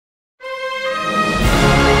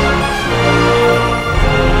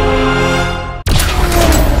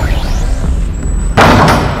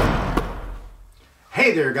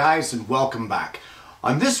guys, and welcome back.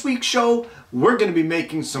 On this week's show, we're going to be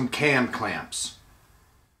making some cam clamps.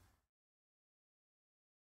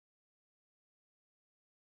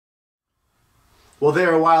 Well,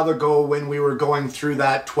 there a while ago when we were going through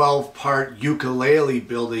that 12-part ukulele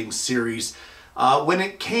building series, when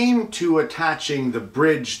it came to attaching the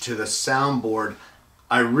bridge to the soundboard,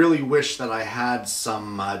 I really wish that I had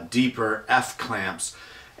some deeper F-clamps.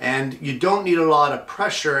 And you don't need a lot of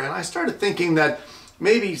pressure, and I started thinking that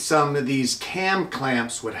maybe some of these cam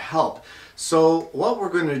clamps would help. So what we're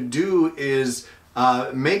going to do is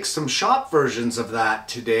make some shop versions of that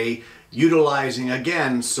today, utilizing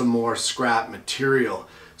again some more scrap material.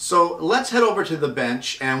 So let's head over to the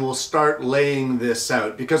bench and we'll start laying this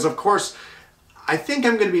out, because of course I think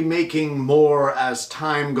I'm going to be making more as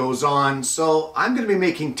time goes on, so I'm going to be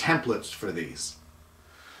making templates for these.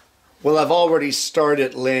 Well, I've already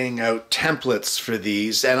started laying out templates for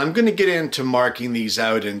these, and I'm going to get into marking these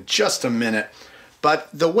out in just a minute. But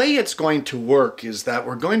the way it's going to work is that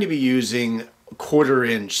we're going to be using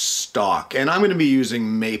 1/4-inch stock, and I'm going to be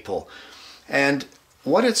using maple. And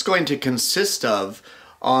what it's going to consist of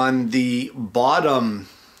on the bottom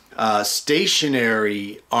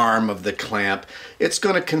stationary arm of the clamp, it's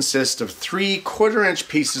going to consist of 3/4-inch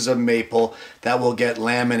pieces of maple that will get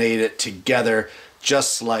laminated together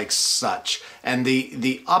just like such. And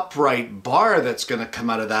the upright bar that's going to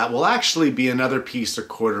come out of that will actually be another piece of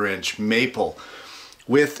 1/4-inch maple.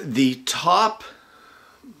 With the top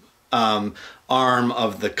arm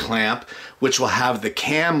of the clamp, which will have the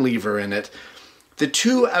cam lever in it, the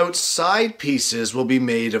two outside pieces will be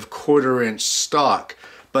made of 1/4-inch stock.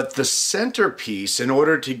 But the center piece, in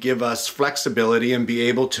order to give us flexibility and be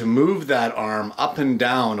able to move that arm up and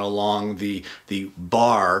down along the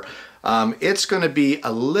bar, it's going to be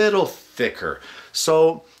a little thicker.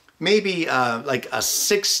 So maybe like a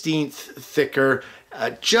 1/16 thicker,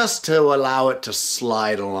 just to allow it to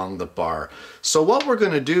slide along the bar. So what we're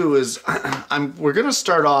going to do is we're going to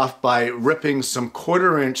start off by ripping some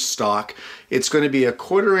 1/4-inch stock. It's going to be a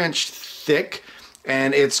 1/4-inch thick,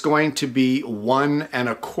 and it's going to be 1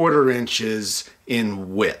 1/4 inches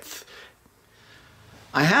in width.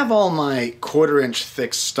 I have all my 1/4-inch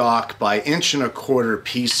thick stock by 1 1/4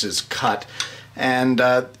 pieces cut, and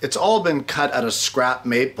it's all been cut out of scrap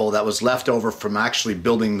maple that was left over from actually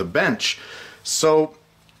building the bench. So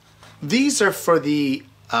these are for the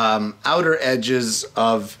outer edges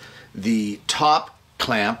of the top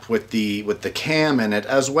clamp with the cam in it,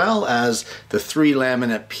 as well as the 3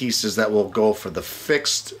 laminate pieces that will go for the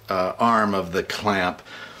fixed arm of the clamp.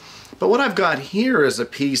 But what I've got here is a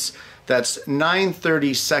piece that's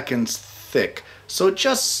 9/32 thick, so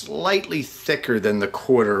just slightly thicker than the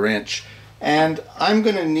 1/4-inch. And I'm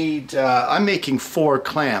going to need, I'm making 4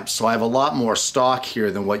 clamps, so I have a lot more stock here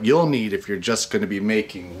than what you'll need if you're just going to be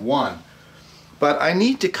making 1. But I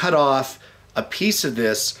need to cut off a piece of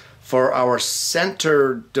this for our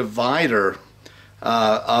center divider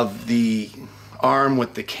of the arm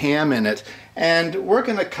with the cam in it, and we're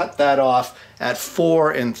going to cut that off at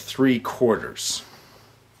 4 3/4.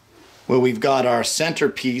 Well, we've got our center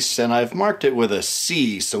piece, and I've marked it with a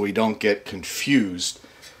C so we don't get confused.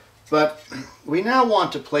 But we now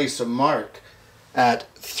want to place a mark at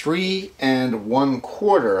 3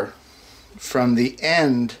 1/4 from the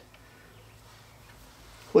end.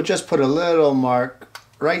 We'll just put a little mark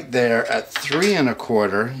right there at 3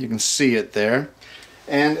 1/4. You can see it there.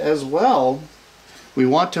 And as well, we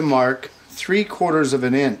want to mark 3/4 of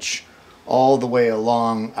an inch all the way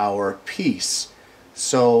along our piece.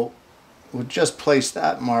 So we'll just place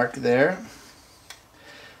that mark there.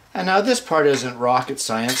 And now this part isn't rocket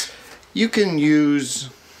science. You can use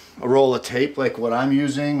a roll of tape like what I'm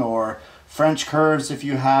using, or French curves if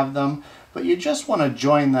you have them, but you just want to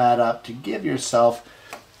join that up to give yourself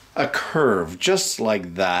a curve just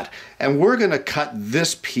like that. And we're going to cut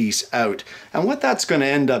this piece out, and what that's going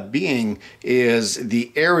to end up being is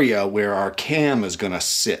the area where our cam is going to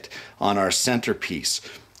sit on our centerpiece.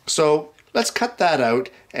 So let's cut that out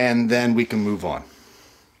and then we can move on.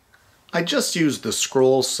 I just used the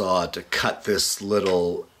scroll saw to cut this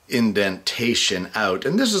little indentation out,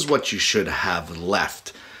 and this is what you should have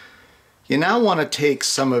left. You now want to take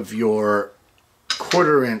some of your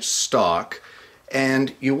 1/4-inch stock,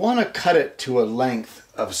 and you want to cut it to a length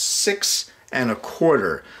of 6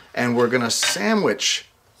 1/4, and we're going to sandwich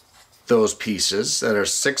those pieces that are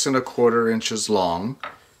 6 1/4 inches long.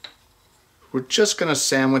 We're just going to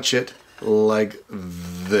sandwich it like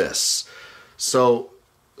this. So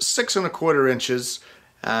 6 1/4 inches,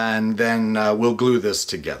 and then we'll glue this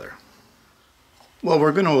together. Well,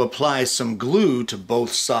 we're going to apply some glue to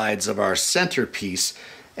both sides of our centerpiece,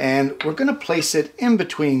 and we're going to place it in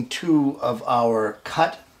between two of our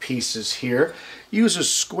cut pieces here. Use a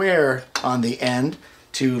square on the end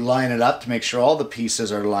to line it up to make sure all the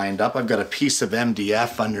pieces are lined up. I've got a piece of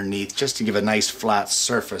MDF underneath just to give a nice flat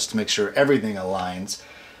surface to make sure everything aligns.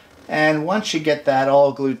 And once you get that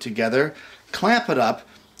all glued together, clamp it up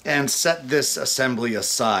and set this assembly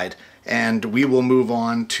aside, and we will move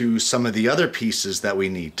on to some of the other pieces that we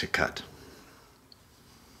need to cut.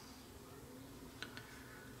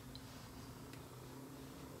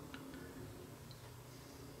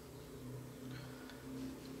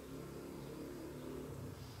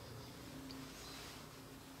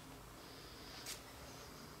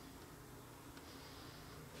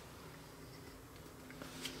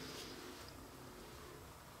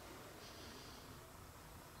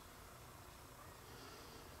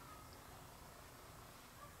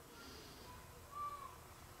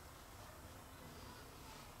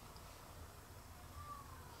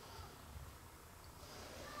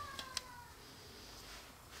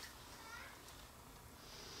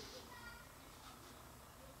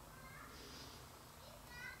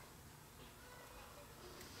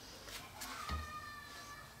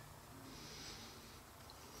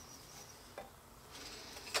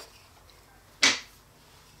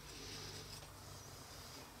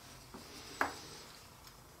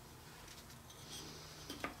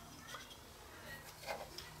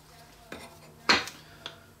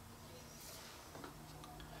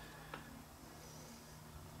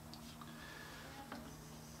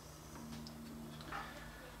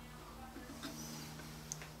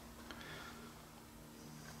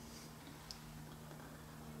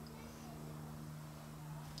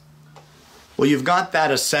 Well, you've got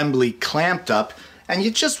that assembly clamped up, and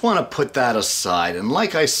you just want to put that aside. And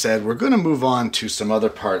like I said, we're going to move on to some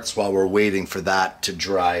other parts while we're waiting for that to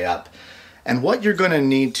dry up. And what you're going to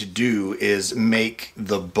need to do is make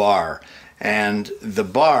the bar. And the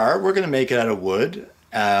bar, we're going to make it out of wood,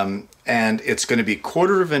 and it's going to be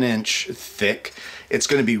 1/4 inch thick. It's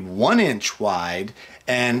going to be 1 inch wide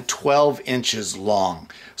and 12 inches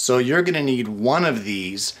long. So you're going to need one of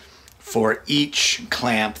these for each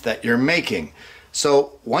clamp that you're making.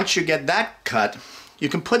 So once you get that cut, you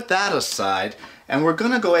can put that aside, and we're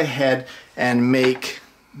going to go ahead and make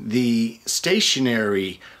the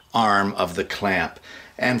stationary arm of the clamp.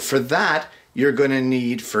 And for that, you're going to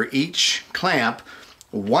need for each clamp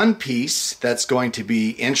one piece that's going to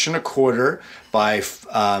be 1.25 inches by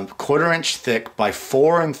 1/4 inch thick by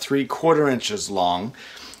 4 3/4 inches long.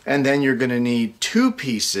 And then you're going to need two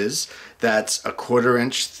pieces that's 1/4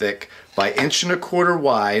 inch thick by 1.25 inches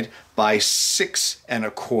wide by 6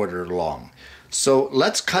 1/4 long. So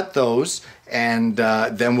let's cut those, and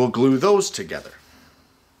then we'll glue those together.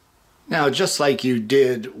 Now, just like you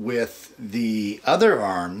did with the other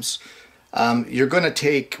arms, you're going to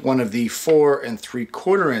take one of the 4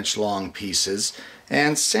 3/4 inch long pieces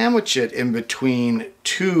and sandwich it in between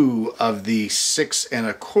two of the 6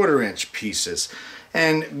 1/4 inch pieces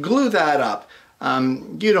and glue that up.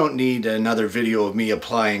 You don't need another video of me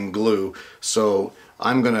applying glue, so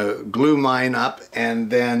I'm going to glue mine up, and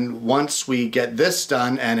then once we get this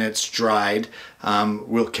done and it's dried,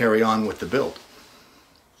 we'll carry on with the build.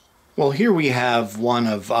 Well, here we have one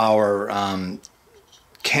of our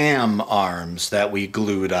cam arms that we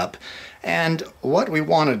glued up, and what we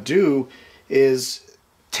want to do is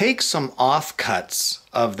take some offcuts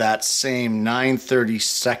of that same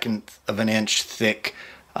 9/32 of an inch thick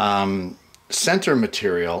center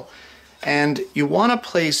material, and you want to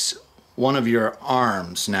place one of your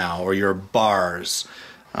arms now, or your bars,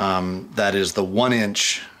 that is the 1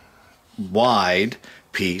 inch wide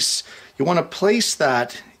piece. You want to place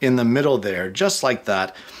that in the middle there, just like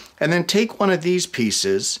that, and then take one of these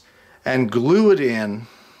pieces and glue it in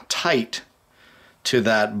tight to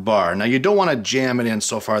that bar. Now, you don't want to jam it in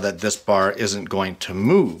so far that this bar isn't going to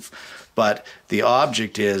move, but the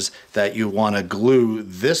object is that you want to glue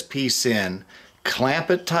this piece in,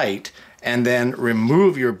 clamp it tight, and then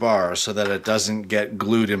remove your bar so that it doesn't get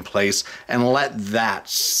glued in place, and let that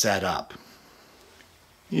set up.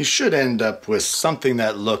 You should end up with something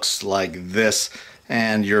that looks like this,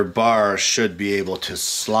 and your bar should be able to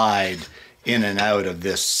slide in and out of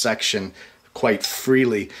this section quite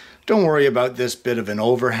freely. Don't worry about this bit of an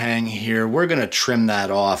overhang here. We're going to trim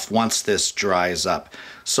that off once this dries up.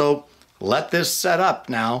 So let this set up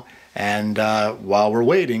now, and while we're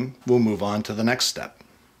waiting, we'll move on to the next step.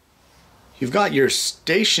 You've got your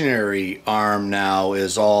stationary arm now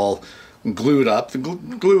is all glued up. The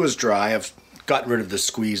glue is dry. I've got rid of the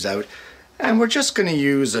squeeze out. And we're just going to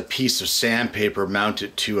use a piece of sandpaper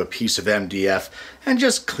mounted to a piece of MDF and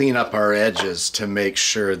just clean up our edges to make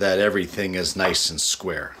sure that everything is nice and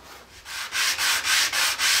square.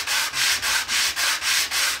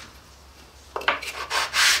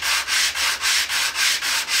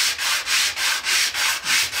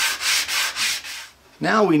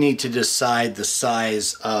 Now we need to decide the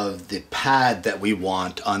size of the pad that we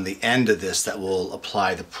want on the end of this that will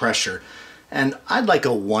apply the pressure. And I'd like a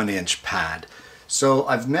 1-inch pad. So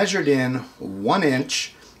I've measured in 1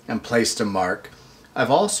 inch and placed a mark.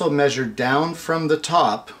 I've also measured down from the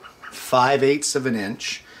top 5/8 of an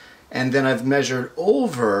inch, and then I've measured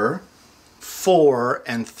over 4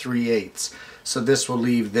 3/8. So this will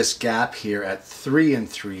leave this gap here at 3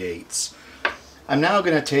 3/8. I'm now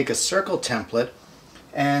going to take a circle template,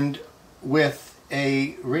 and with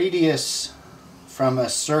a radius from a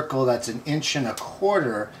circle that's 1 1/4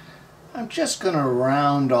 inches, I'm just going to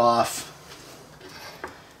round off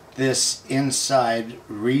this inside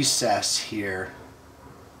recess here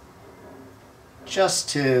just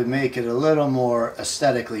to make it a little more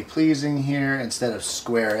aesthetically pleasing here instead of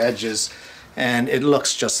square edges, and it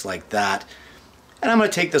looks just like that. And I'm going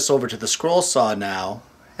to take this over to the scroll saw now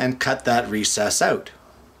and cut that recess out.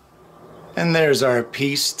 And there's our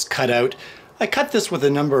piece. It's cut out. I cut this with a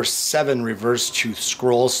number 7 reverse tooth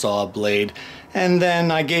scroll saw blade, and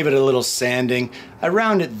then I gave it a little sanding. I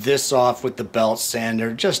rounded this off with the belt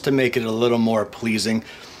sander just to make it a little more pleasing.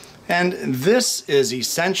 And this is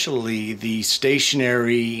essentially the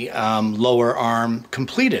stationary lower arm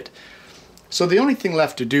completed. So the only thing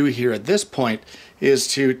left to do here at this point is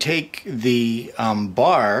to take the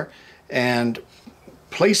bar and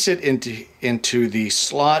place it into the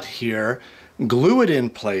slot here, glue it in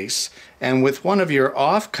place, and with one of your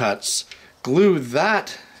offcuts, glue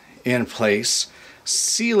that in place,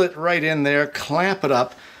 seal it right in there, clamp it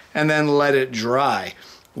up, and then let it dry.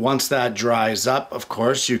 Once that dries up, of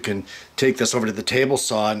course, you can take this over to the table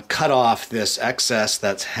saw and cut off this excess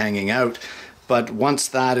that's hanging out. But once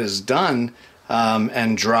that is done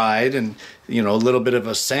and dried and, you know, a little bit of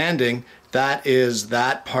a sanding, that is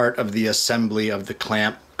that part of the assembly of the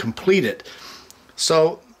clamp completed.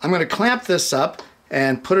 So I'm going to clamp this up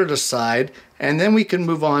and put it aside, and then we can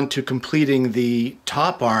move on to completing the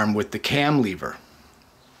top arm with the cam lever.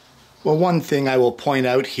 Well, one thing I will point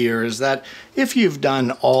out here is that if you've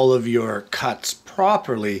done all of your cuts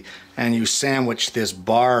properly and you sandwich this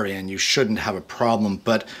bar in, you shouldn't have a problem,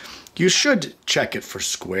 but you should check it for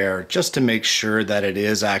square just to make sure that it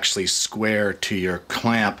is actually square to your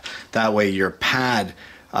clamp. That way your pad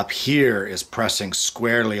up here is pressing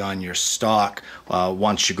squarely on your stock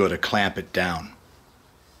once you go to clamp it down.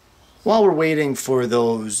 While we're waiting for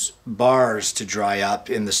those bars to dry up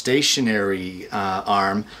in the stationary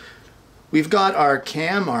arm, we've got our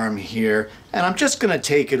cam arm here, and I'm just going to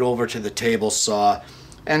take it over to the table saw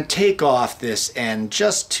and take off this end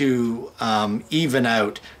just to even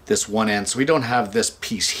out this one end so we don't have this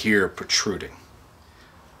piece here protruding.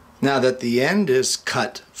 Now that the end is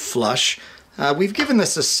cut flush, we've given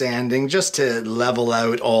this a sanding just to level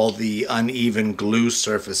out all the uneven glue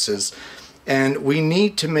surfaces. And we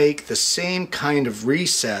need to make the same kind of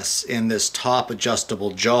recess in this top adjustable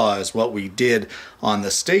jaw as what we did on the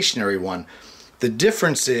stationary one. The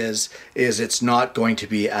difference is it's not going to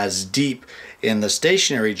be as deep. In the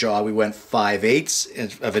stationary jaw, we went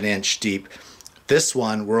 5/8 of an inch deep. This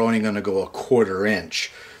one, we're only going to go 1/4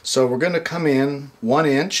 inch. So we're going to come in 1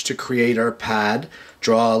 inch to create our pad,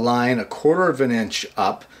 draw a line 1/4 of an inch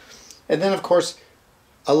up, and then of course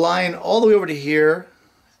a line all the way over to here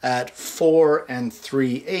at 4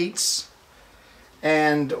 3/8.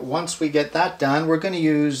 And once we get that done, we're going to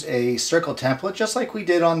use a circle template just like we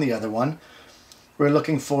did on the other one. We're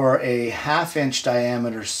looking for a 1/2 inch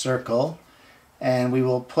diameter circle, and we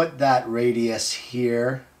will put that radius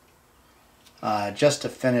here just to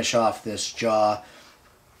finish off this jaw.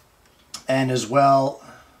 And as well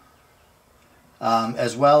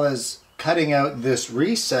as cutting out this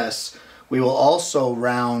recess, we will also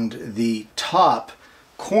round the top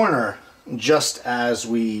corner just as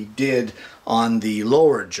we did on the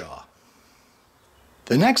lower jaw.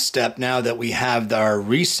 The next step, now that we have our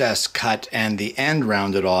recess cut and the end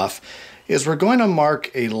rounded off, is we're going to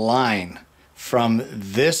mark a line from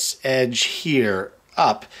this edge here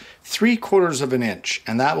up 3/4 of an inch,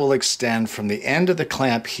 and that will extend from the end of the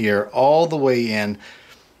clamp here all the way in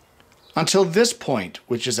until this point,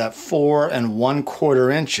 which is at 4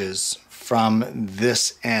 1/4 inches from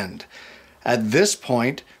this end. At this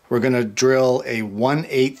point, we're going to drill a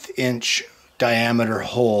 1/8 inch diameter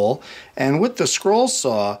hole, and with the scroll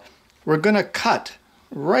saw, we're going to cut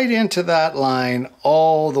right into that line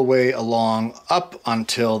all the way along up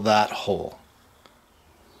until that hole.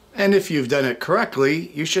 And if you've done it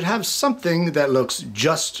correctly, you should have something that looks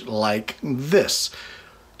just like this.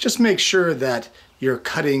 Just make sure that you're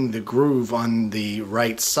cutting the groove on the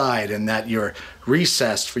right side and that your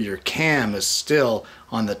recess for your cam is still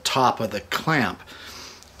on the top of the clamp.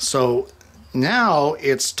 So now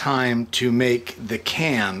it's time to make the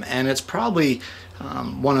cam, and it's probably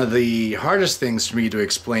one of the hardest things for me to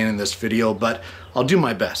explain in this video, but I'll do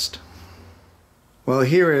my best. Well,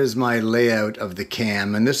 here is my layout of the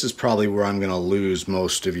cam, and this is probably where I'm going to lose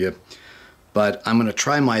most of you, but I'm going to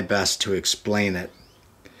try my best to explain it.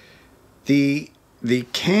 The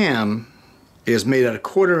cam is made out of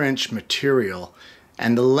 1/4 inch material,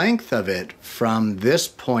 and the length of it from this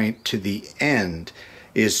point to the end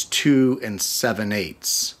is 2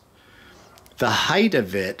 7/8. The height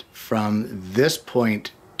of it from this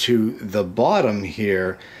point to the bottom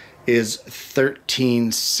here is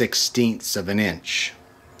 13/16 of an inch.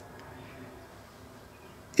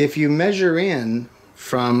 If you measure in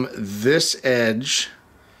from this edge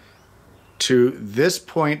to this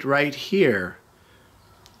point right here,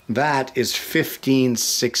 that is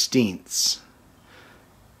 15/16.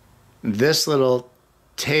 This little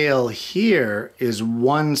tail here is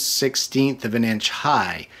 1/16 of an inch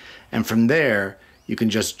high, and from there you can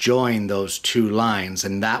just join those two lines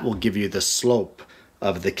and that will give you the slope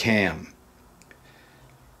of the cam.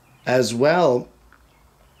 As well,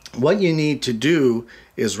 what you need to do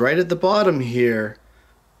is right at the bottom here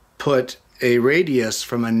put a radius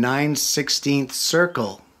from a 9/16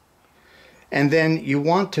 circle, and then you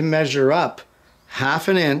want to measure up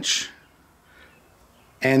 1/2 inch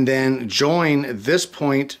and then join this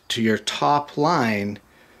point to your top line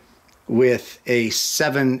with a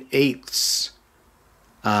 7/8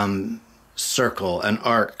 circle, an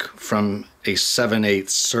arc from a 7/8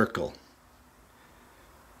 circle.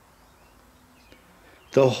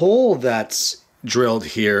 The hole that's drilled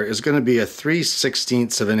here is going to be a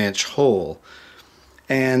 3/16 of an inch hole,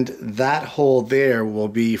 and that hole there will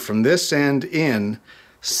be from this end in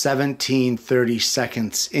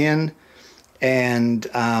 17/32 in, and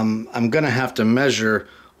I'm going to have to measure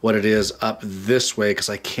what it is up this way because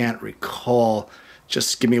I can't recall.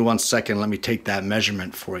 Just give me 1 second, let me take that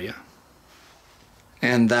measurement for you.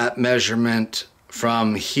 And that measurement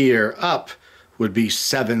from here up would be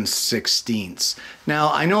 7/16.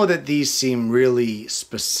 Now I know that these seem really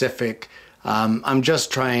specific. I'm just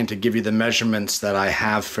trying to give you the measurements that I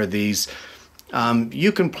have for these.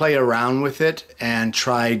 You can play around with it and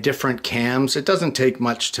try different cams. It doesn't take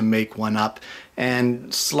much to make one up,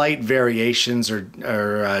 and slight variations or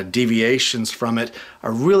deviations from it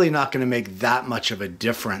are really not going to make that much of a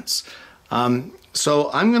difference. So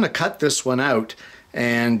I'm going to cut this one out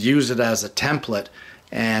and use it as a template,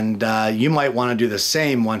 and you might want to do the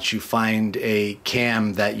same once you find a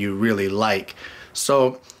cam that you really like.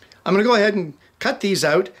 So I'm going to go ahead and cut these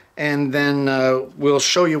out, and then we'll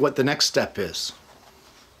show you what the next step is.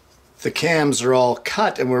 The cams are all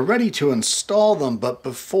cut and we're ready to install them, but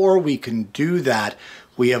before we can do that,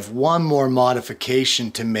 we have one more modification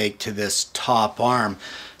to make to this top arm.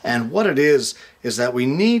 And what it is that we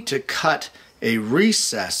need to cut a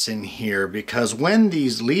recess in here, because when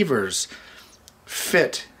these levers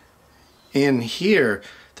fit in here,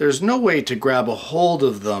 there's no way to grab a hold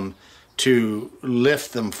of them to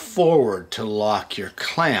lift them forward to lock your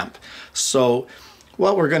clamp. So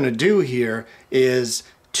what we're going to do here is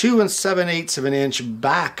 2 7/8 of an inch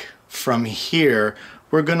back from here,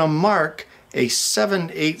 we're going to mark a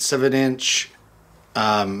 7/8 of an inch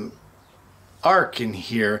arc in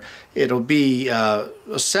here. It'll be a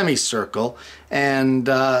semicircle, and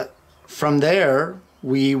from there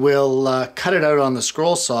we will cut it out on the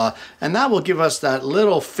scroll saw, and that will give us that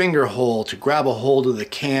little finger hole to grab a hold of the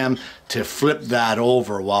cam to flip that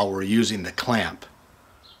over while we're using the clamp.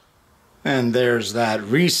 And there's that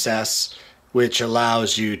recess, which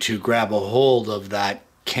allows you to grab a hold of that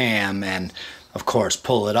cam and of course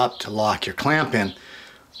pull it up to lock your clamp in.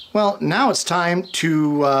 Well, now it's time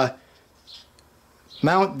to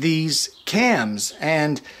mount these cams,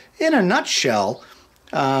 and in a nutshell,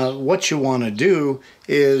 what you want to do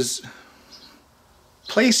is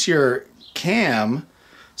place your cam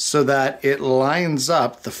so that it lines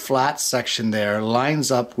up, the flat section there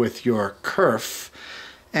lines up with your kerf,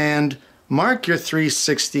 and mark your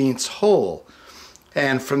 3/16 hole.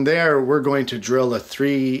 And from there we're going to drill a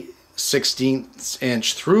 3/16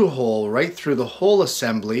 inch through hole right through the whole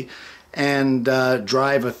assembly, and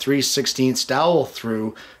drive a 3/16 dowel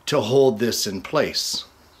through to hold this in place.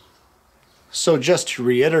 So just to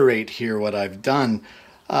reiterate here what I've done,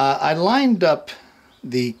 I lined up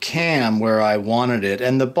the cam where I wanted it,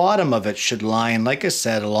 and the bottom of it should line, like I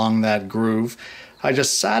said, along that groove. I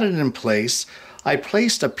just sat it in place. I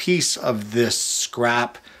placed a piece of this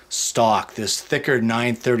scrap stock, this thicker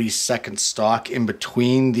 9/32 stock, in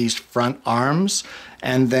between these front arms,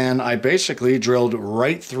 and then I basically drilled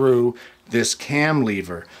right through this cam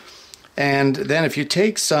lever. And then if you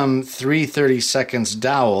take some 3/32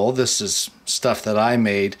 dowel, this is stuff that I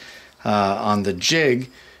made on the jig,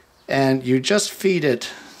 and you just feed it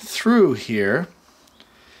through here.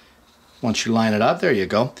 Once you line it up, there you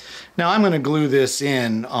go. Now I'm going to glue this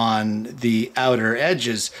in on the outer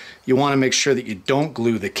edges. You want to make sure that you don't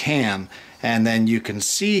glue the cam, and then you can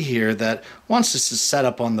see here that once this is set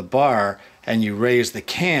up on the bar and you raise the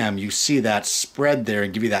cam, you see that spread there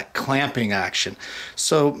and give you that clamping action.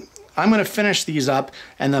 So I'm going to finish these up,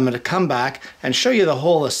 and then I'm going to come back and show you the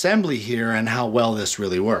whole assembly here and how well this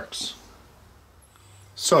really works.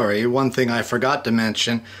 Sorry, one thing I forgot to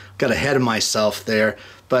mention, got ahead of myself there,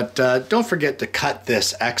 but don't forget to cut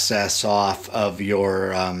this excess off of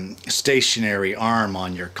your stationary arm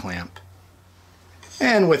on your clamp.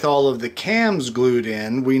 And with all of the cams glued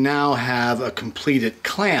in, we now have a completed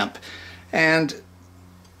clamp, and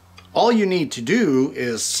all you need to do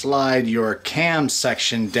is slide your cam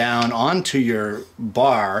section down onto your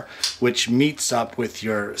bar, which meets up with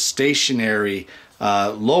your stationary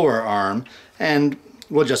lower arm, and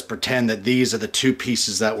we'll just pretend that these are the two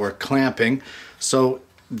pieces that we're clamping. So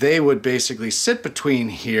they would basically sit between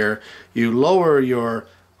here. You lower your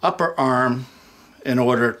upper arm in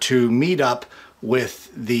order to meet up with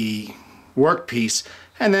the workpiece,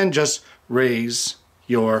 and then just raise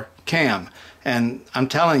your cam. And I'm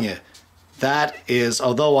telling you, that is,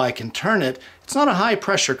 although I can turn it, it's not a high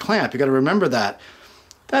pressure clamp. You got to remember that.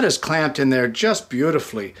 That is clamped in there just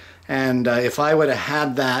beautifully. And if I would have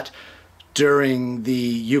had that during the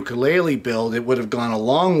ukulele build, it would have gone a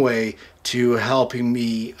long way to helping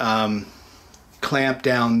me clamp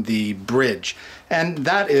down the bridge. And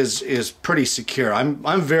that is pretty secure.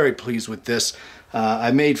 I'm very pleased with this.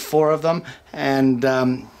 I made 4 of them, and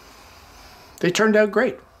they turned out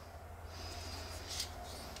great.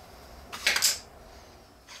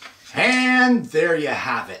 And there you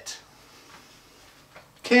have it.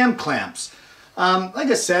 Cam clamps. Like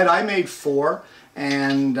I said, I made 4,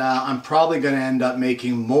 and I'm probably going to end up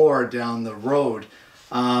making more down the road.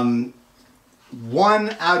 1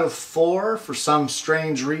 out of 4, for some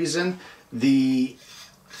strange reason, the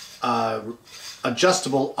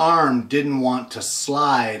adjustable arm didn't want to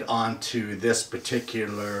slide onto this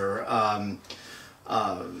particular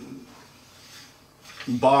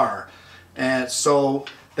bar. And so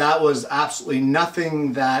that was absolutely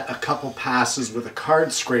nothing that a couple passes with a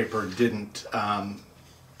card scraper didn't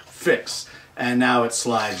fix. And now it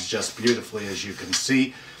slides just beautifully, as you can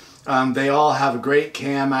see. They all have a great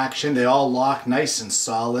cam action. They all lock nice and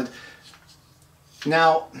solid.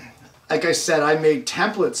 Now, like I said, I made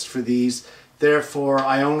templates for these. Therefore,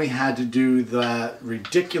 I only had to do the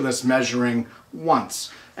ridiculous measuring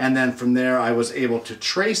once. And then from there, I was able to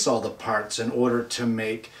trace all the parts in order to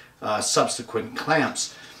make subsequent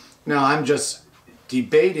clamps. Now, I'm just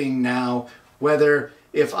debating now whether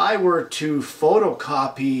if I were to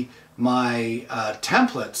photocopy my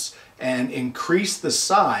templates and increase the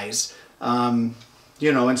size,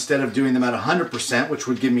 you know, instead of doing them at 100%, which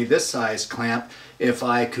would give me this size clamp, if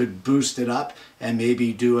I could boost it up and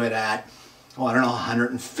maybe do it at, oh, I don't know,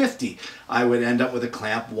 150, I would end up with a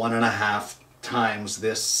clamp 1.5 times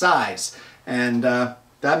this size. And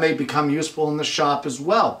that may become useful in the shop as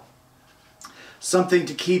well. Something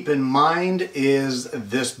to keep in mind is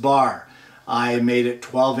this bar. I made it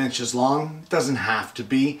 12 inches long. It doesn't have to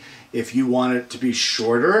be. If you want it to be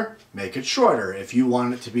shorter, make it shorter. If you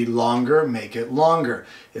want it to be longer, make it longer.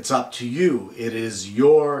 It's up to you. It is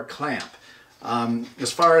your clamp.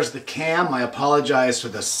 As far as the cam, I apologize for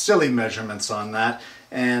the silly measurements on that,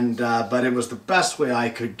 and but it was the best way I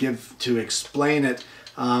could give to explain it.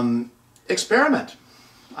 Experiment.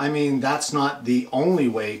 I mean, that's not the only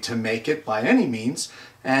way to make it by any means,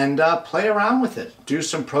 and play around with it. Do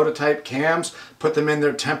some prototype cams, put them in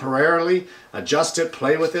there temporarily, adjust it,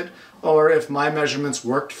 play with it, or if my measurements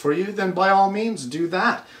worked for you, then by all means do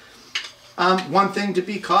that. One thing to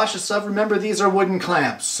be cautious of, remember these are wooden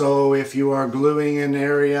clamps, so if you are gluing an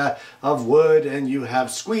area of wood and you have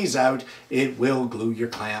squeeze out, it will glue your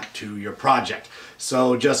clamp to your project.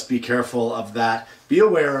 So just be careful of that, be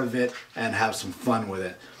aware of it, and have some fun with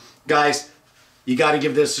it. Guys, you got to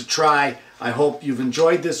give this a try. I hope you've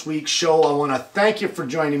enjoyed this week's show. I want to thank you for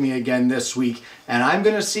joining me again this week, and I'm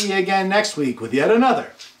going to see you again next week with yet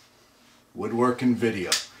another woodworking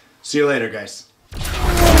video. See you later, guys.